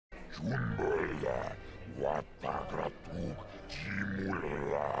Chumbola, Watagratuk,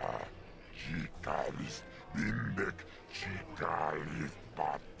 Chimula, Chikalis, Bindek, Chikalis,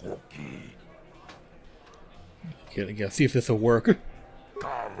 Patkoki. Gotta see if this will work.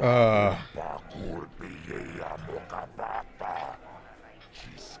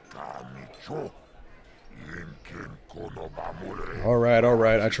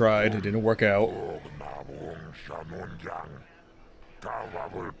 Alright, I tried. It didn't work out.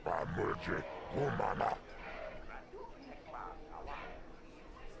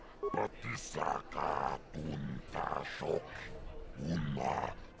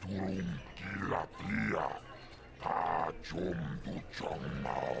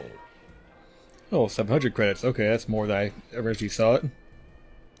 Oh, 700 credits. Okay, that's more than I originally saw it.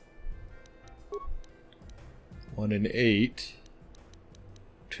 1 and 8.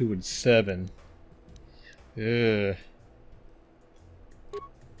 2 and 7. Ugh.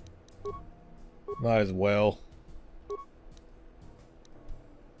 Might as well.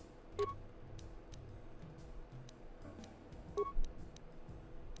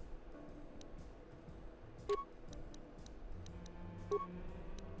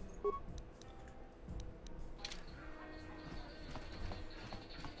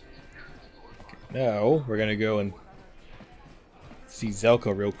 Now, we're gonna go and see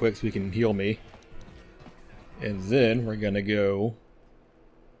Zelka real quick so he can heal me. And then we're gonna go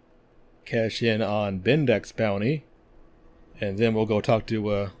cash in on Bendek's bounty. And then we'll go talk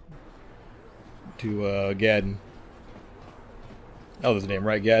to Gadden. Oh, that's his name,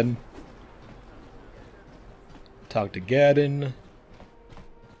 right, Gadden? Talk to Gadden.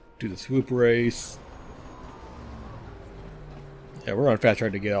 Do the swoop race. Yeah, we're on fast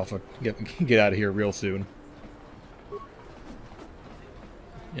track to get out of here real soon.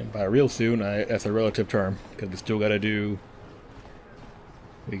 And by real soon, that's a relative term, because we still gotta do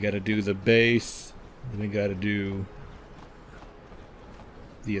the base, then we gotta do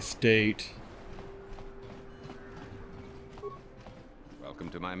the estate. Welcome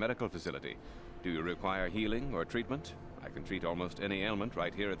to my medical facility. Do you require healing or treatment? I can treat almost any ailment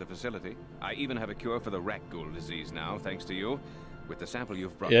right here at the facility. I even have a cure for the rat ghoul disease now, thanks to you. With the sample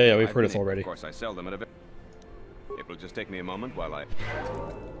you've brought. Yeah, we've heard this already. Of course, I sell them at a bit. It will just take me a moment while I...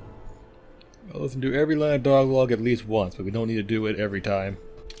 Well, listen to every line of dog log at least once, but we don't need to do it every time.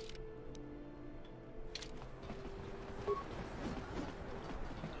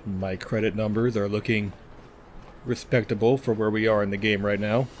 My credit numbers are looking respectable for where we are in the game right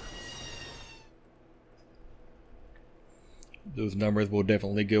now. Those numbers will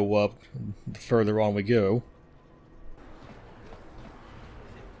definitely go up the further on we go.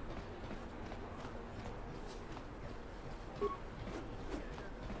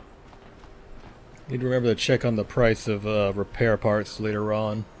 Need to remember to check on the price of repair parts later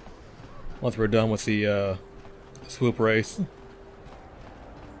on, once we're done with the swoop race.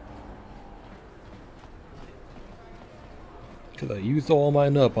 Because I used all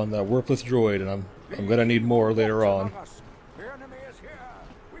mine up on that worthless droid, and I'm gonna need more later on.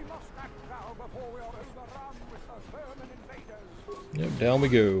 Yep, down we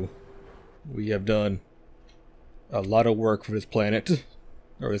go. We have done a lot of work for this planet,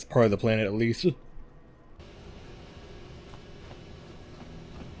 or this part of the planet at least.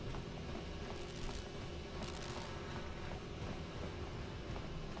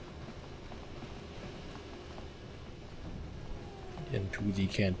 Into the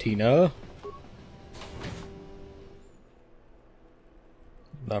cantina.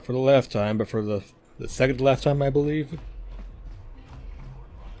 Not for the last time, but for the second to last time, I believe.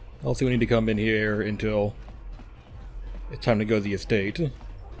 Also, we need to come in here until it's time to go to the estate.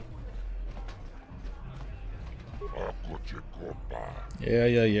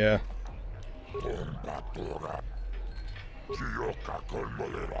 Yeah.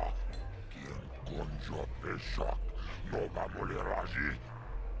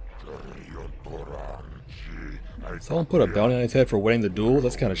 Someone put a bounty on his head for winning the duel?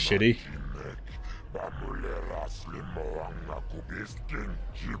 That's kind of shitty.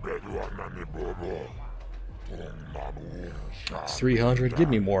 300? Give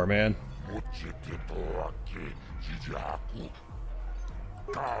me more, man.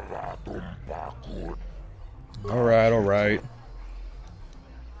 Alright.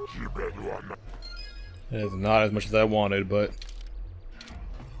 It's not as much as I wanted, but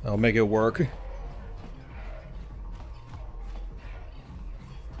I'll make it work.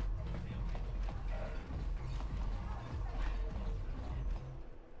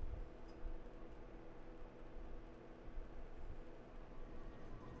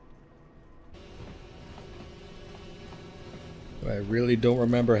 I really don't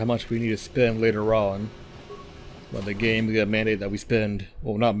remember how much we need to spend later on. But the game got mandate that we spend,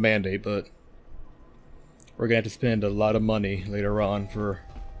 well, not mandate, but we're gonna have to spend a lot of money later on to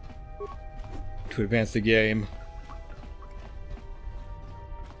advance the game.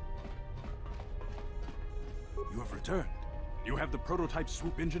 You have returned. You have the prototype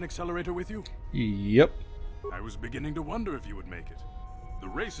Swoop engine accelerator with you? Yep. I was beginning to wonder if you would make it. The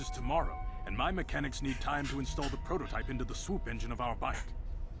race is tomorrow, and my mechanics need time to install the prototype into the Swoop engine of our bike.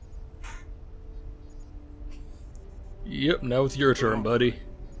 Yep, now it's your turn, buddy.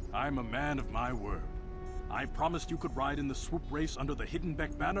 I'm a man of my word. I promised you could ride in the Swoop race under the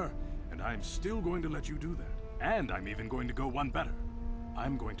Hiddenbeck banner, and I'm still going to let you do that. And I'm even going to go one better.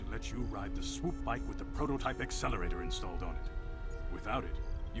 I'm going to let you ride the Swoop bike with the prototype accelerator installed on it. Without it,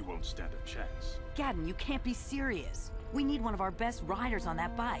 you won't stand a chance. Gadden, you can't be serious. We need one of our best riders on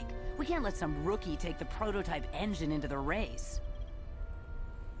that bike. We can't let some rookie take the prototype engine into the race.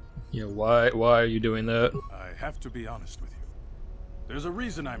 Yeah, why are you doing that? I have to be honest with you. There's a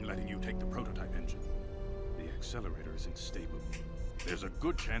reason I'm letting you take the prototype engine. The accelerator isn't stable. There's a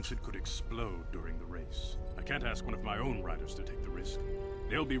good chance it could explode during the race. I can't ask one of my own riders to take the risk.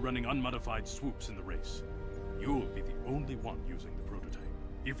 They'll be running unmodified swoops in the race. You'll be the only one using the prototype.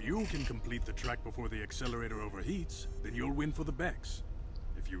 If you can complete the track before the accelerator overheats, then you'll win for the Becks.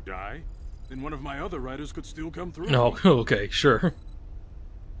 If you die, then one of my other riders could still come through. No, okay, sure.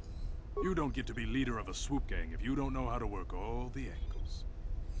 You don't get to be leader of a swoop gang if you don't know how to work all the angles.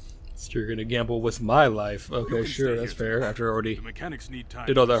 So you're gonna gamble with my life. Okay, sure, that's fair. After I already The mechanics need time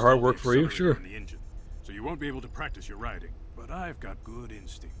did all to that hard install work the for you, accelerator sure. in the engine, so you won't be able to practice your riding. But I've got good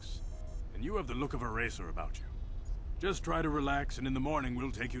instincts. And you have the look of a racer about you. Just try to relax, and in the morning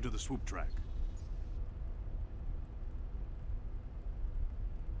we'll take you to the swoop track.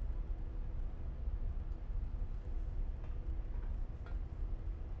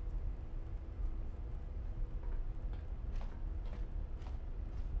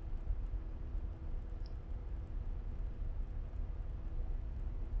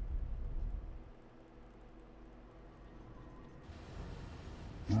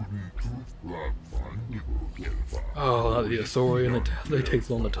 Oh, not the authority and they take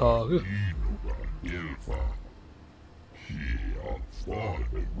so long to talk.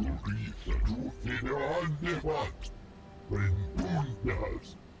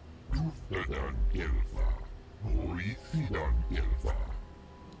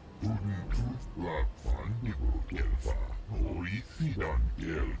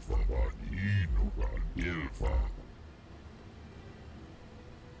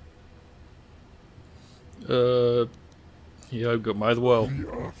 Yeah, might as well.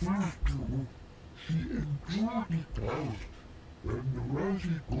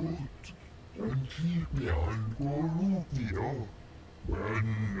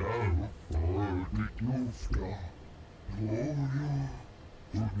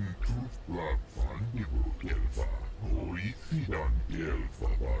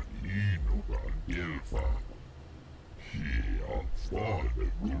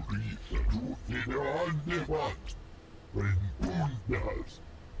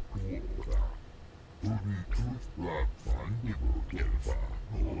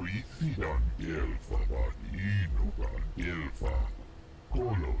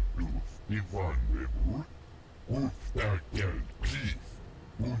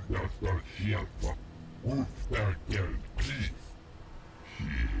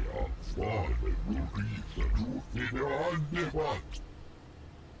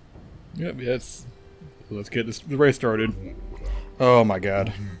 Yep, yes. Let's get the race started. Oh my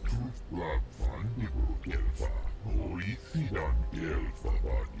god.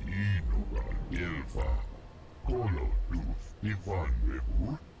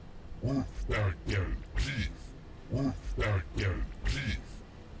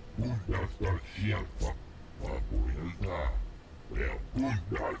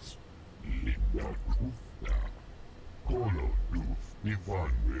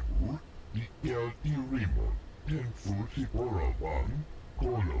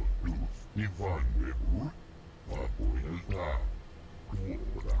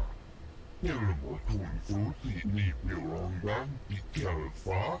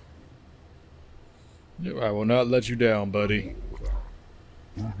 I will not let you down, buddy.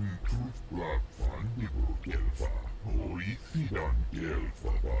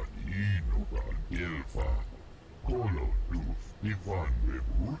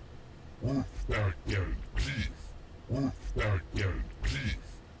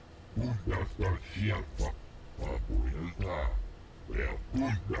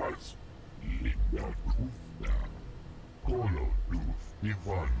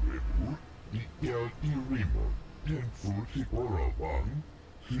 Ivan Lebu, Ikel Irimo, Tenfu Siporavan,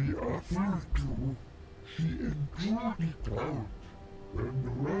 si Afurtu, si enjoyed it out, and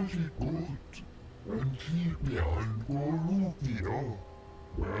Razi good, and si Bian Goruvia,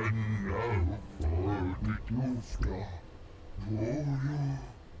 and now for the Tufta.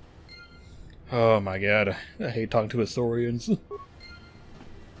 Oh my god, I hate talking to Asorians.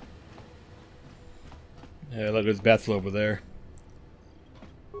 Yeah, look, there's Bethel over there.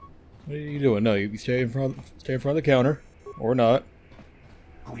 What are you doing? No, you stay in front of the counter. Or not.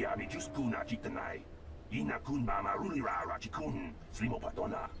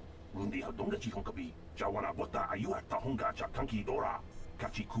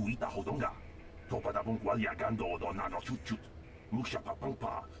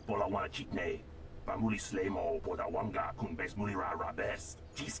 Pamuli slemo poda wanga kun bes mulira rabes.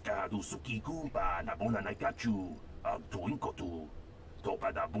 Tiska du suki kumpa na bona na kachu. Ag tuinkotu.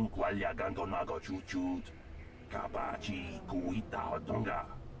 Topa da bunkwalya gando nago chuchut. Kabachi kuita hodonga.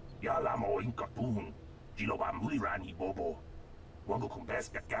 Yalamo inkapun. Jiloba mulira ni bobo. Wango kun bes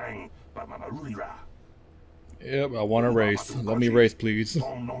kakang pa mamarulira. Yep, I want to race. Let me race, please.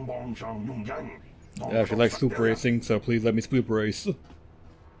 Yeah, she likes swoop racing, so please let me swoop race.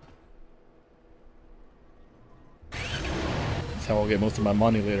 That's how I'll get most of my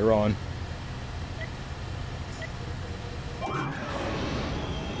money later on.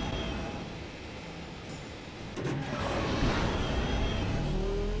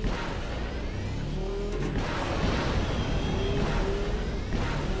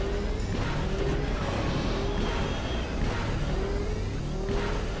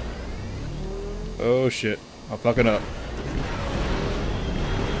 Oh shit, I'm fucking up.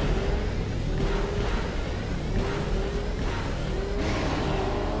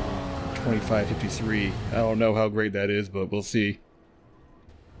 $25.53. I don't know how great that is, but we'll see.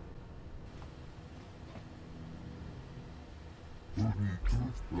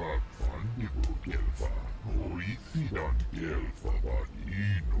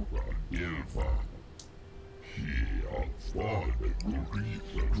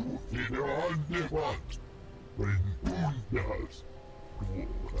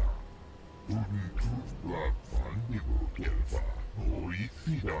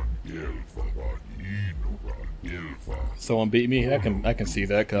 Someone beat me? I can see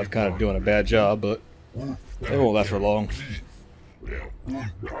that because I was kind of doing a bad job, but it won't last for long.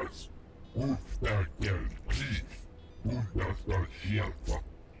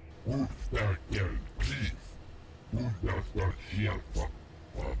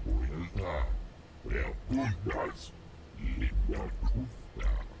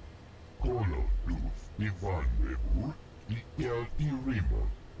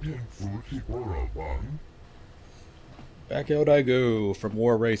 Back out I go from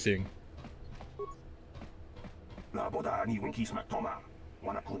war racing.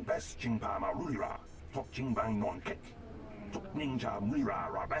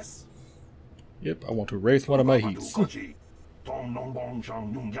 Yep, I want to race one of my heats.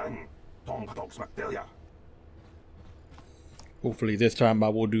 Hopefully this time I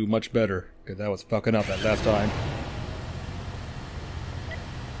will do much better, because I was fucking up that last time.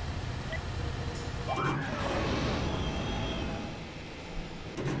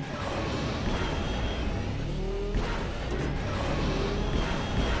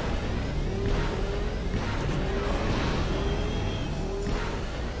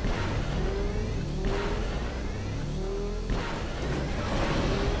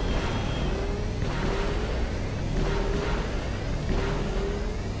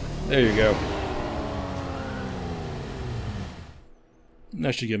 There you go.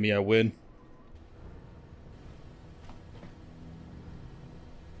 That should give me a win.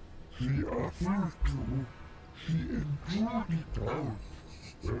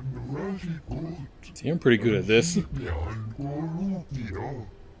 See, I'm pretty good at this.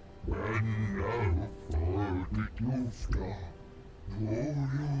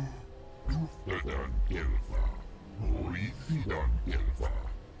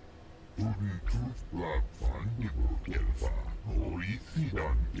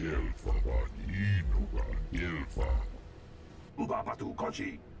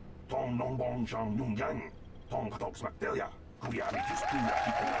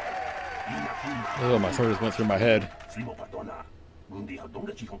 Oh, my sword just went through my head.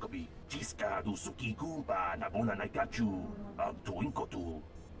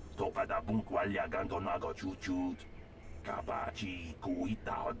 Kabachi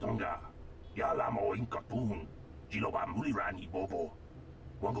kuita hodonga. Yalamo inkapun. Jiloba mulirani bobo.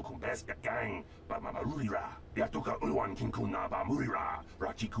 Wango kun best ka gang, ba mamarurira. Yatoka ulwan kinkuna ba murira,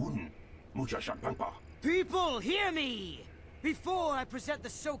 rachikun. Mucha shampanpa. People, hear me! Before I present the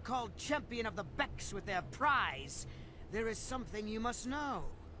so-called champion of the Becks with their prize, there is something you must know.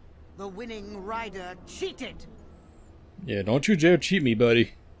 The winning rider cheated. Yeah, don't you dare cheat me,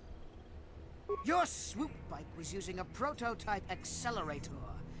 buddy. Your Swoop bike was using a prototype accelerator.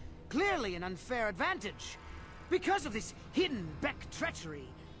 Clearly an unfair advantage. Because of this hidden Beck treachery,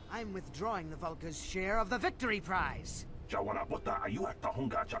 I'm withdrawing the Vulca's share of the victory prize. Jawana bota ayuata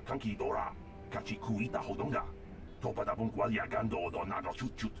honga cha kanki dora. Kachi kuita hodonga. Topa da bunkwalia gando do naga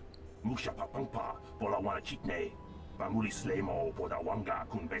chut. Musha papangpa, pola wana chitne. Bamuli slemo poda wanga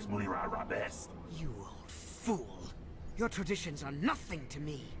kun bes mulira rabest. You old fool. Your traditions are nothing to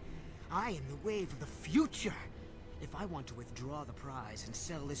me. I am the wave of the future. If I want to withdraw the prize and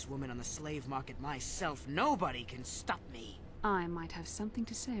sell this woman on the slave market myself, nobody can stop me. I might have something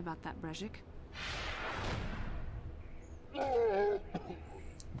to say about that, Brejik.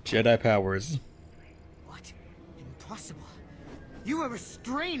 Jedi powers. What? Impossible. You were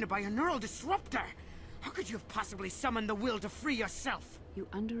restrained by a neural disruptor. How could you have possibly summoned the will to free yourself? You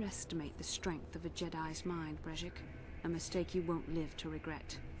underestimate the strength of a Jedi's mind, Brejik. A mistake you won't live to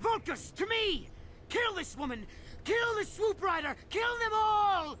regret. Vulcus, to me! Kill this woman! Kill the Swoop Rider! Kill them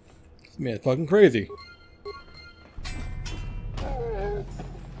all! This man's fucking crazy.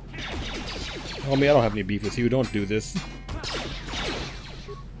 Homie, I don't have any beef with you. Don't do this.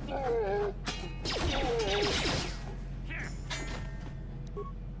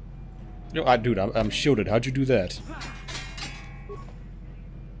 Yo, dude, I'm shielded. How'd you do that?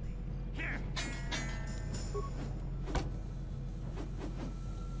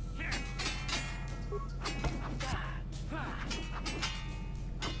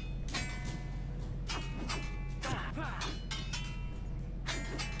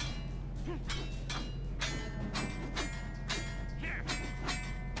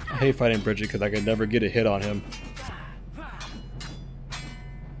 I hate fighting Bridget because I can never get a hit on him.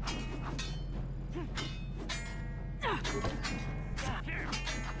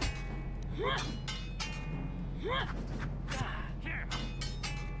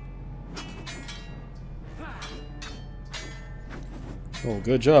 Oh,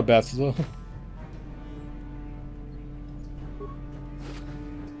 good job, Bastila.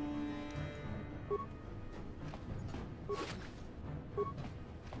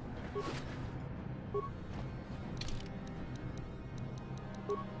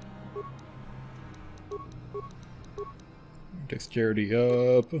 Dexterity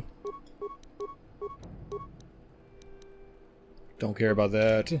up. Don't care about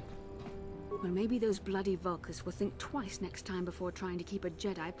that. Well, maybe those bloody Vulcans will think twice next time before trying to keep a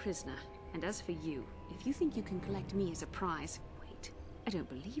Jedi prisoner. And as for you, if you think you can collect me as a prize... Wait, I don't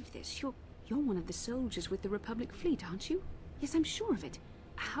believe this. You're one of the soldiers with the Republic fleet, aren't you? Yes, I'm sure of it.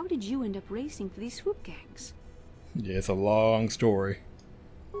 How did you end up racing for these swoop gangs? Yeah, it's a long story.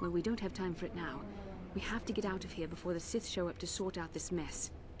 Well, we don't have time for it now. We have to get out of here before the Sith show up to sort out this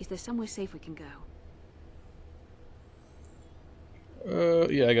mess. Is there somewhere safe we can go?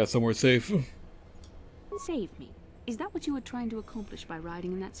 Yeah, I got somewhere safe. Save me. Is that what you were trying to accomplish by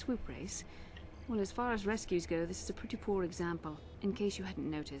riding in that swoop race? Well, as far as rescues go, this is a pretty poor example. In case you hadn't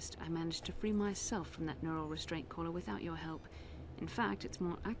noticed, I managed to free myself from that neural restraint collar without your help. In fact, it's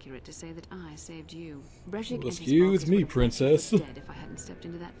more accurate to say that I saved you. Brejik and his excuse me, would have princess. been dead if I hadn't stepped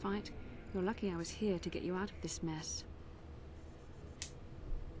into that fight. You're lucky I was here to get you out of this mess.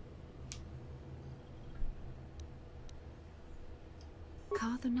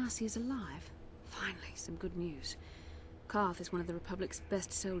 KotOR Nasi is alive. Finally, some good news. Koth is one of the Republic's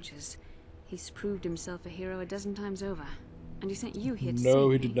best soldiers. He's proved himself a hero a dozen times over. And he sent you here to No,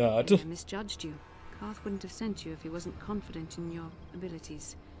 save he me. did not. I misjudged you. Koth wouldn't have sent you if he wasn't confident in your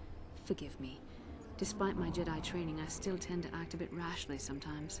abilities. Forgive me. Despite my Jedi training, I still tend to act a bit rashly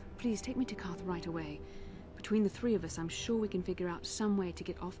sometimes. Please, take me to Koth right away. Between the three of us, I'm sure we can figure out some way to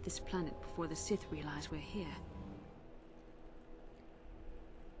get off this planet before the Sith realize we're here.